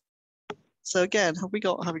 So again, have we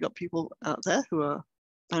got people out there who are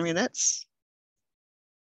marionettes?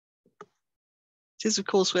 It is, of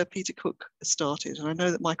course, where Peter Cook started. And I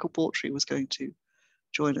know that Michael Bawtry was going to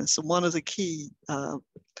join us. And one of the key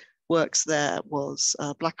works there was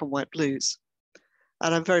Black and White Blues.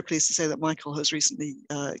 And I'm very pleased to say that Michael has recently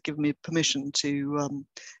given me permission to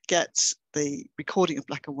get the recording of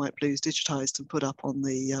Black and White Blues digitized and put up on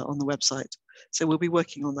the website. So we'll be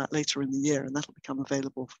working on that later in the year, and that'll become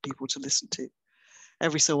available for people to listen to.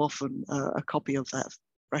 Every so often, a copy of that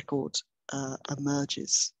record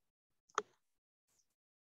emerges.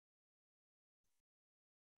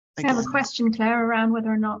 Again. I have a question, Claire, around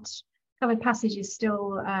whether or not covered passage is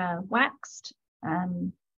still waxed,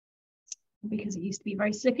 because it used to be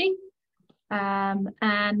very slippy. And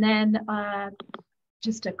then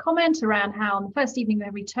just a comment around how on the first evening of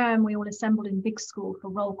every term, we all assembled in Big School for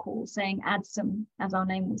roll call, saying Adsum, as our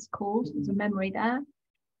name was called. There's a memory there.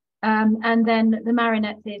 And then the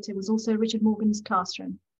Marionette Theatre was also Richard Morgan's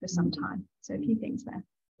classroom for some time. So a few things there.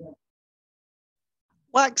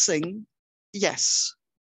 Waxing, yes.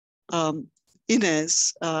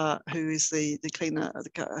 Inez, who is the cleaner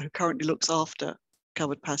who currently looks after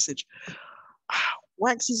covered passage,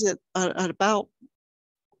 waxes it at about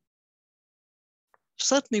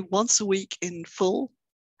certainly once a week in full.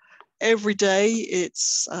 Every day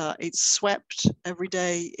it's swept. Every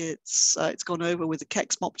day it's gone over with a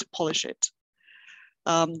Kex mop to polish it.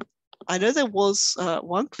 I know there was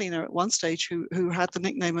one cleaner at one stage who had the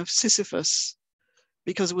nickname of Sisyphus,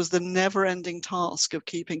 because it was the never-ending task of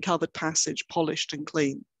keeping covered passage polished and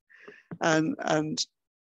clean, and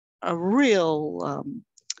a really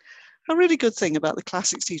good thing about the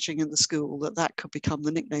classics teaching in the school that could become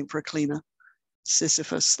the nickname for a cleaner,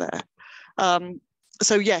 Sisyphus there.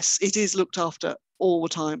 So yes, it is looked after all the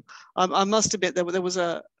time. I must admit there was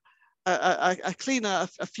a cleaner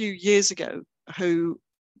a few years ago who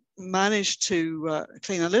managed to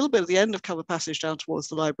clean a little bit of the end of covered passage down towards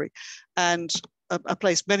the library, and a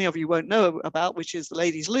place many of you won't know about, which is the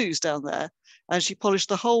ladies' loos down there, and she polished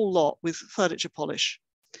the whole lot with furniture polish.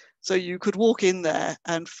 So you could walk in there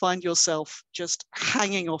and find yourself just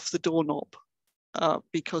hanging off the doorknob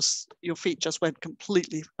because your feet just went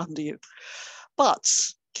completely under you. But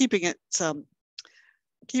keeping it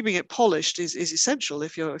polished is essential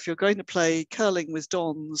if you're going to play curling with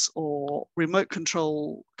Dons or remote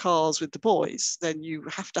control cars with the boys. Then you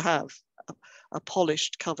have to have a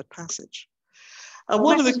polished covered passage.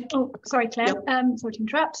 Sorry, Claire. Yep. Sorry to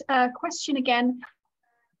interrupt. Question again.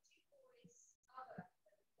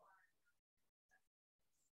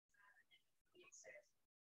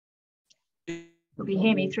 Will you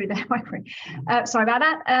hear me through the microphone? Sorry about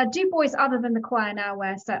that. Do boys other than the choir now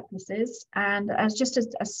wear surplices? And as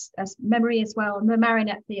memory as well, the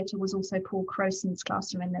Marionette Theatre was also Paul Crowson's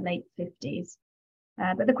classroom in the late 50s.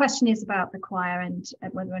 But the question is about the choir and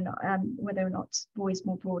whether or not boys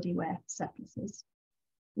more broadly wear surplices.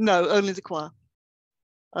 No, only the choir.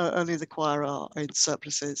 Only the choir are in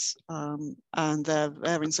surplices, and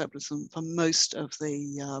they're in surplices for most of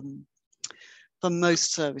the for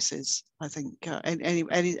most services. I think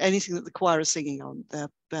anything that the choir is singing on,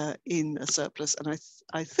 they're in a surplice. And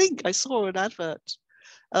I think I saw an advert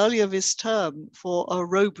earlier this term for a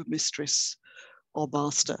robe mistress or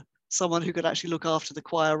master, someone who could actually look after the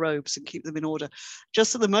choir robes and keep them in order.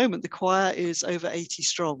 Just at the moment, the choir is over 80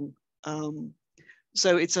 strong.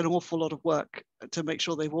 So it's an awful lot of work to make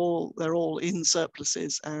sure they're all in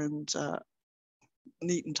surplices and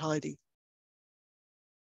neat and tidy.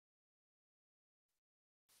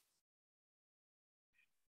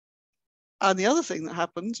 And the other thing that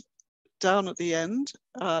happened down at the end,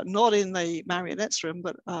 not in the Marionette's room,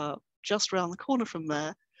 but just around the corner from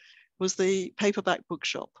there, was the paperback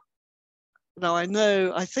bookshop. Now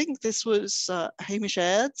I think this was Hamish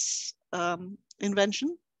Aird's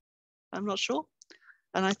invention. I'm not sure.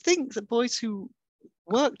 And I think the boys who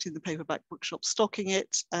worked in the paperback bookshop, stocking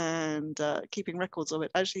it and keeping records of it,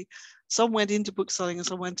 actually some went into book selling and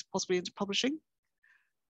some went possibly into publishing.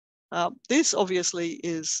 This obviously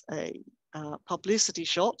is a publicity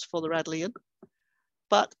shot for the Radleian,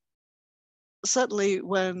 but certainly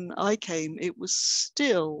when I came, it was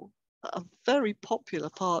still a very popular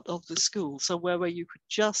part of the school, somewhere where you could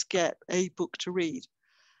just get a book to read.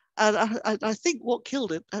 And I think what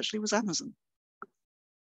killed it actually was Amazon.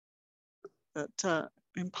 That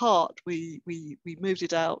in part we moved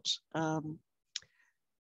it out.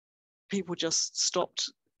 People just stopped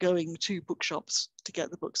going to bookshops to get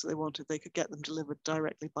the books that they wanted. They could get them delivered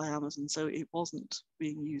directly by Amazon, so it wasn't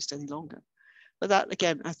being used any longer. But that,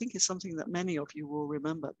 again, I think is something that many of you will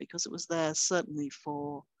remember, because it was there certainly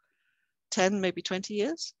for 10, maybe 20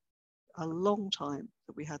 years, a long time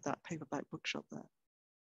that we had that paperback bookshop there.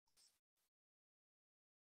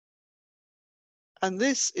 And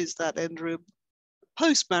this is that end room,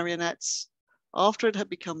 post Marionettes, after it had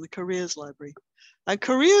become the careers library. And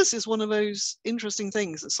careers is one of those interesting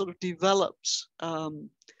things that sort of developed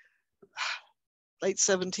late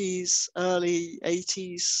 70s, early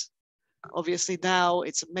 80s. Obviously now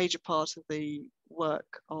it's a major part of the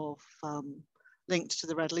work of linked to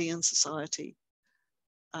the Radleian Society.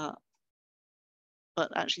 But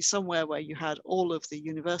actually somewhere where you had all of the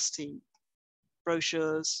university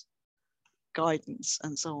brochures, guidance,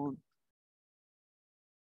 and so on.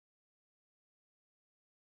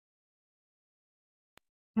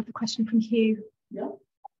 I have a question from Hugh. Yeah.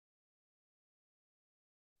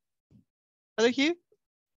 Hello, Hugh.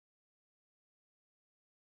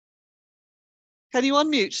 Can you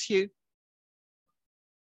unmute, Hugh?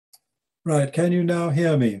 Right, can you now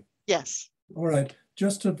hear me? Yes. All right,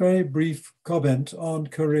 just a very brief comment on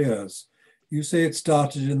careers. You say it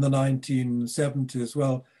started in the 1970s.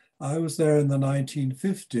 Well, I was there in the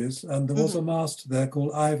 1950s, and there was a master there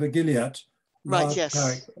called Ivor Gilliatt, Right,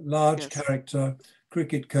 yes. Large character,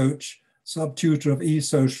 cricket coach, sub-tutor of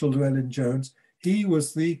E-Social, Llewellyn Jones. He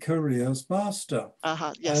was the careers master.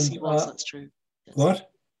 Yes, and, he was, that's true. Yes.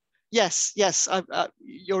 What? Yes, yes,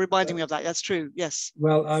 you're reminding me of that, that's true, yes.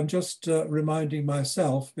 Well, I'm just reminding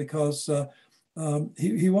myself because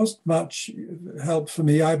he wasn't much help for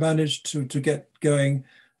me. I managed to get going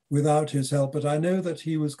without his help, but I know that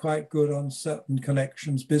he was quite good on certain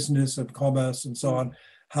connections, business and commerce and so on.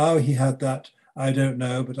 How he had that, I don't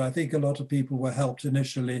know, but I think a lot of people were helped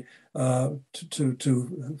initially to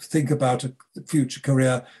think about a future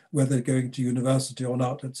career, whether going to university or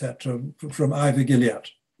not, etc., from Ivor Gilliatt.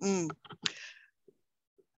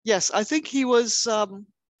 Yes, I think he was,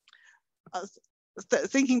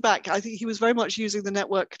 thinking back, I think he was very much using the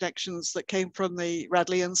network connections that came from the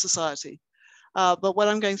Radleian Society. But when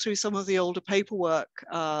I'm going through some of the older paperwork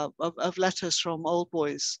of letters from old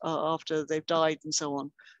boys after they've died and so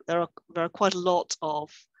on, there are quite a lot of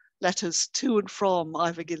letters to and from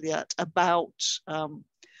Ivor Gilliatt about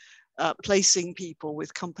placing people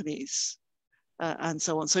with companies and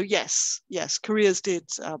so on. So yes, careers did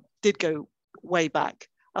go way back.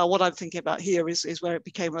 What I'm thinking about here is where it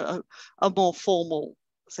became a more formal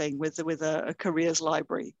thing with a careers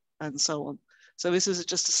library and so on. So this is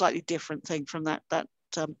just a slightly different thing from that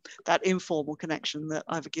informal connection that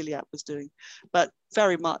Ivor Gilliatt was doing, but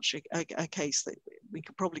very much a case that we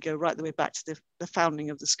could probably go right the way back to the founding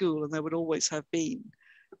of the school, and there would always have been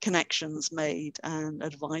connections made and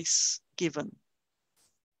advice given.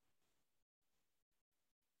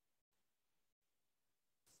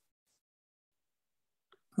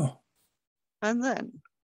 Oh. And then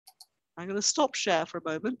I'm going to stop share for a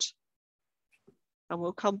moment and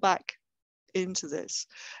we'll come back into this.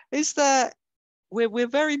 Is there, we're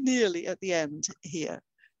very nearly at the end here.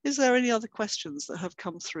 Is there any other questions that have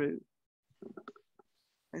come through?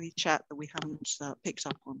 Any chat that we haven't picked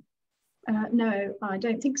up on? No, I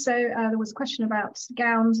don't think so. There was a question about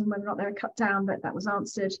gowns and whether or not they were cut down, but that was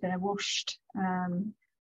answered. They're washed and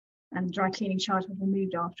the dry cleaning charge was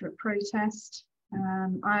removed after a protest.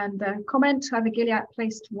 And the comment, Ivor Gilliatt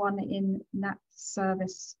placed one in Nat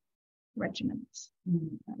service regiment.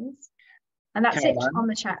 That is. And that's Caroline, it on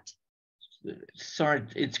the chat. Sorry,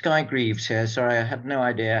 it's Guy Greaves here. Sorry, I had no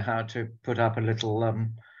idea how to put up a little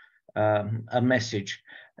a message.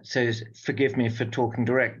 It says, forgive me for talking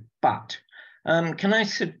direct, but can I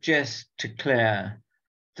suggest to Claire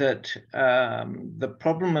that the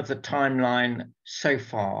problem of the timeline so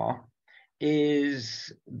far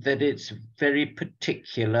is that it's very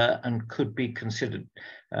particular and could be considered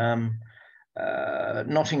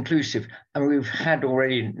not inclusive. And we've had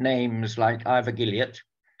already names like Ivor Gilliatt,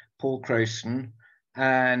 Paul Crowson,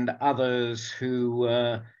 and others who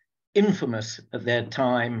were infamous at their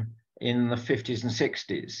time in the 50s and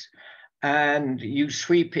 60s. And you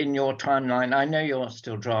sweep in your timeline, I know you're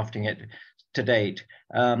still drafting it to date,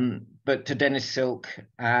 but to Dennis Silk,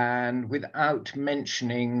 and without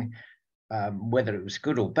mentioning whether it was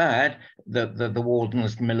good or bad, the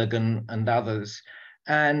Wardens, Milligan and others.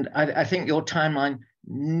 And I think your timeline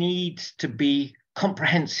needs to be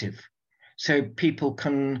comprehensive so people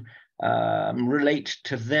can relate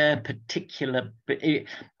to their particular.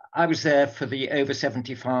 I was there for the over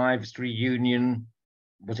 75s reunion,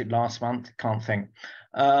 was it last month? Can't think.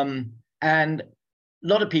 And a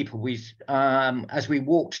lot of people, as we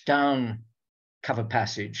walked down Cover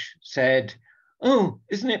Passage, said, oh,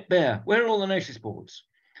 isn't it bare? Where are all the notice boards?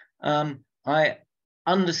 I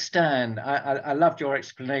understand. I loved your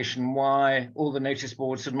explanation why all the notice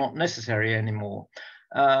boards are not necessary anymore,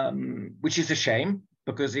 which is a shame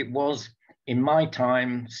because it was, in my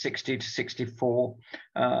time, 60 to 64,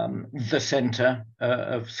 the centre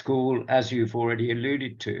of school, as you've already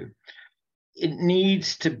alluded to. it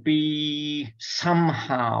needs to be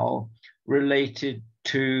somehow related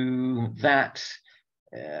to that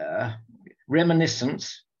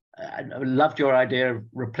reminiscence. I loved your idea of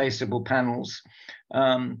replaceable panels.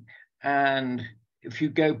 And if you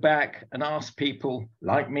go back and ask people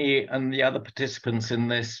like me and the other participants in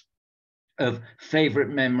this of favorite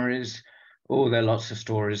memories, oh, there are lots of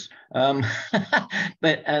stories,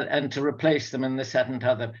 but and to replace them in this, that, and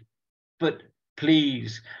other. But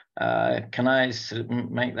please, can I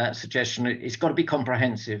make that suggestion? It's got to be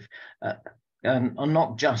comprehensive, and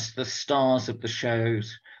not just the stars of the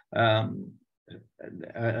shows, of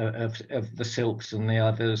the Silks and the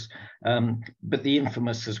others, but the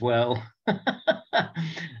infamous as well.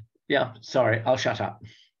 Yeah, sorry, I'll shut up.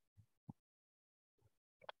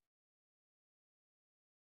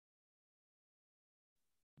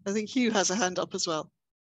 I think Hugh has a hand up as well.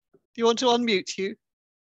 Do you want to unmute, Hugh?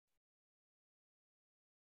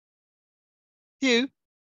 Hugh,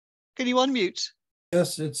 can you unmute?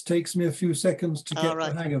 Yes, it takes me a few seconds to get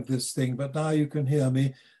the hang of this thing, but now you can hear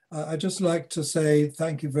me. I'd just like to say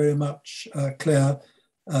thank you very much, Claire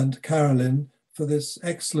and Carolyn, for this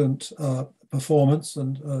excellent performance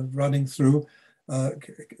and running through.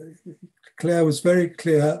 Claire was very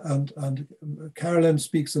clear, and Carolyn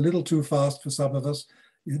speaks a little too fast for some of us.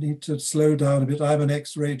 You need to slow down a bit. I'm an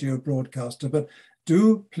ex-radio broadcaster, but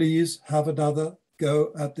do please have another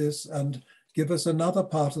go at this and give us another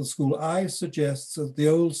part of the school. I suggest that the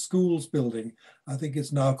old schools building, I think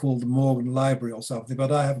it's now called the Morgan Library or something,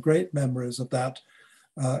 but I have great memories of that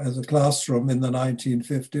as a classroom in the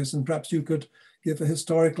 1950s, and perhaps you could give a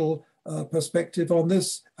historical perspective on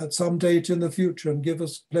this at some date in the future and give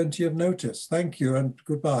us plenty of notice. Thank you and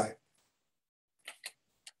goodbye.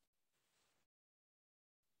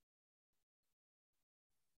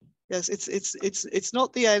 Yes, it's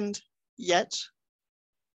not the end yet.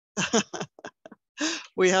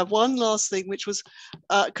 We have one last thing which was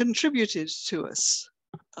contributed to us.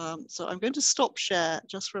 So I'm going to stop share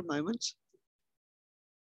just for a moment.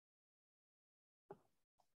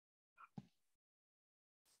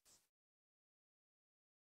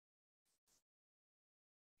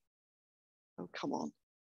 Oh, come on.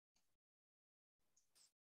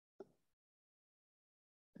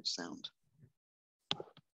 No sound.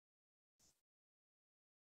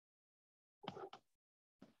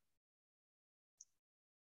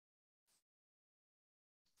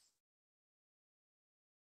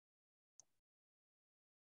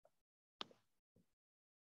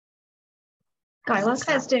 Guy, while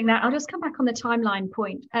Claire's doing that, I'll just come back on the timeline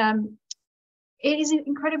point. It is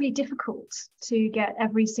incredibly difficult to get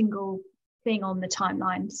every single thing on the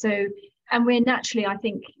timeline. So, and we're naturally, I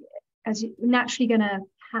think, as naturally going to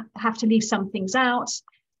have to leave some things out,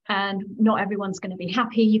 and not everyone's going to be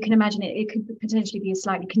happy. You can imagine it could potentially be a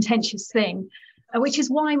slightly contentious thing, which is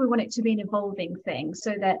why we want it to be an evolving thing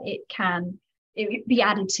so that it can be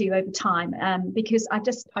added to over time. Because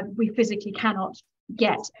we physically cannot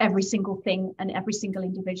get every single thing and every single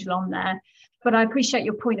individual on there. But I appreciate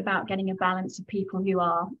your point about getting a balance of people who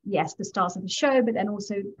are, yes, the stars of the show, but then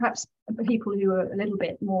also perhaps people who are a little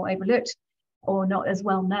bit more overlooked or not as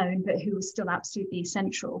well known, but who are still absolutely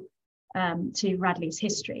central to Radley's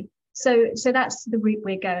history. So that's the route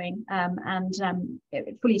we're going, and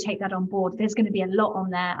fully take that on board. There's going to be a lot on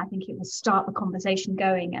there. I think it will start the conversation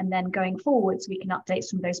going, and then going forwards, we can update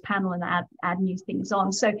some of those panel and add new things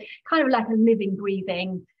on. So kind of like a living,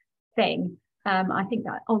 breathing thing. I think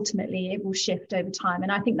that ultimately it will shift over time,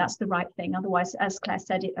 and I think that's the right thing. Otherwise, as Claire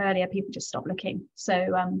said it earlier, people just stop looking.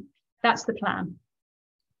 So that's the plan.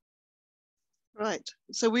 Right.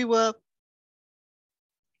 So we were.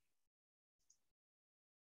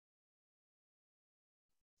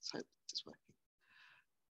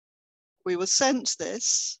 We were sent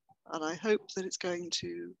this, and I hope that it's going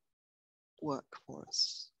to work for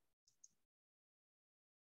us.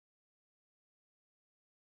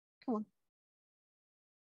 Come on.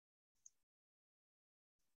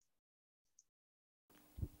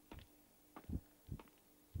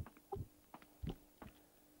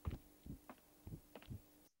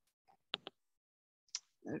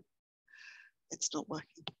 No, it's not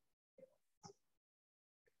working.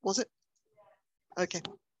 Was it? Okay.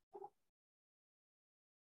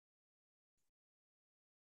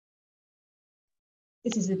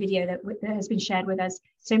 This is a video that has been shared with us.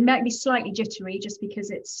 So it might be slightly jittery just because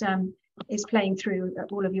it's playing through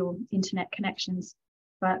all of your internet connections,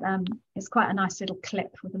 but it's quite a nice little clip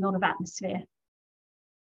with a lot of atmosphere.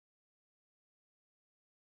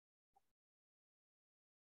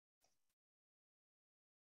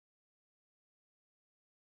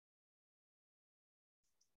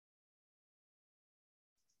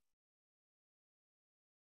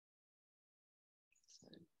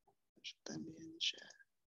 should then be in share.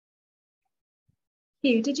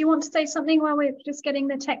 Hugh, did you want to say something while we're just getting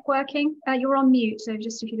the tech working? You're on mute, so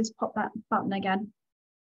just if you just pop that button again.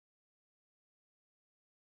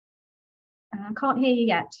 I can't hear you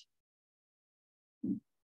yet.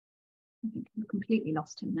 I think we've completely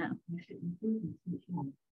lost him now.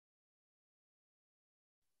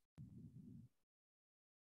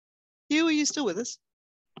 Hugh, are you still with us?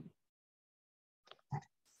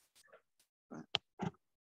 Right.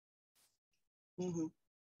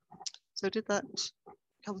 So did that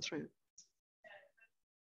come through?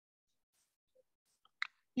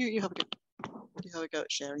 You have a go. You have a go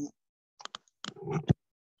at sharing it.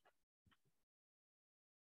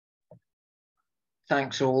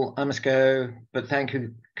 Thanks all. I must go, but thank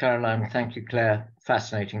you, Caroline. Thank you, Claire.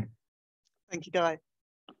 Fascinating. Thank you, Guy.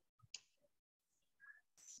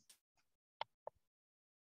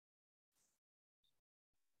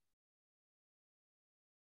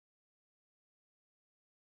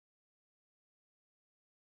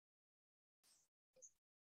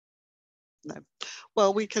 No.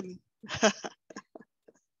 Well, we can.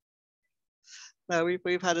 No,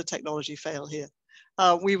 we've had a technology fail here.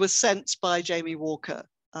 We were sent by Jamie Walker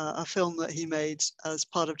a film that he made as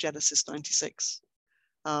part of Genesis 96,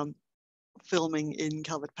 filming in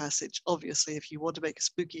covered passage. Obviously, if you want to make a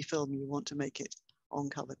spooky film, you want to make it on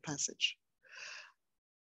covered passage.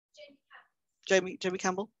 Jamie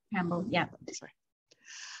Campbell? Campbell, yeah. Sorry.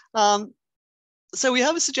 So we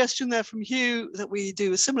have a suggestion there from Hugh that we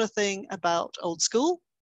do a similar thing about old school.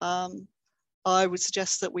 I would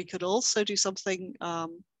suggest that we could also do something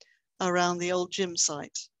around the old gym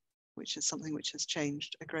site, which is something which has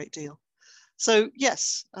changed a great deal. So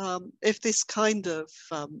yes, if this kind of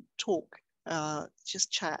talk,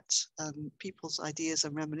 just chat, people's ideas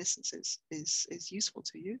and reminiscences is useful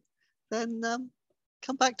to you, then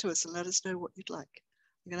come back to us and let us know what you'd like.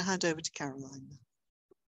 I'm going to hand over to Caroline now.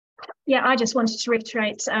 Yeah, I just wanted to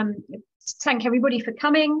reiterate, thank everybody for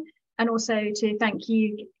coming, and also to thank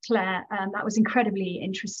you, Claire. That was incredibly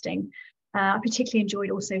interesting. I particularly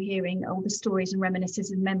enjoyed also hearing all the stories and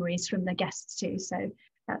reminiscences and memories from the guests too. So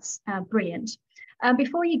that's brilliant.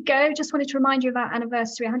 Before you go, just wanted to remind you of our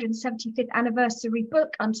anniversary, 175th anniversary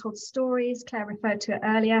book, Untold Stories. Claire referred to it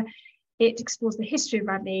earlier. It explores the history of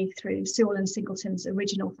Radley through Sewell and Singleton's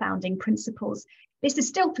original founding principles. This is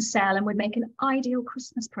still for sale and would make an ideal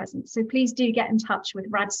Christmas present. So please do get in touch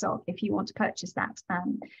with RadSoc if you want to purchase that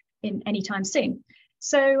in any time soon.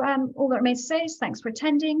 So all that remains to say is thanks for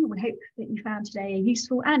attending. We hope that you found today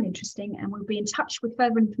useful and interesting, and we'll be in touch with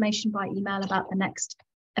further information by email about the next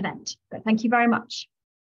event. But thank you very much.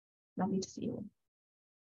 Lovely to see you all.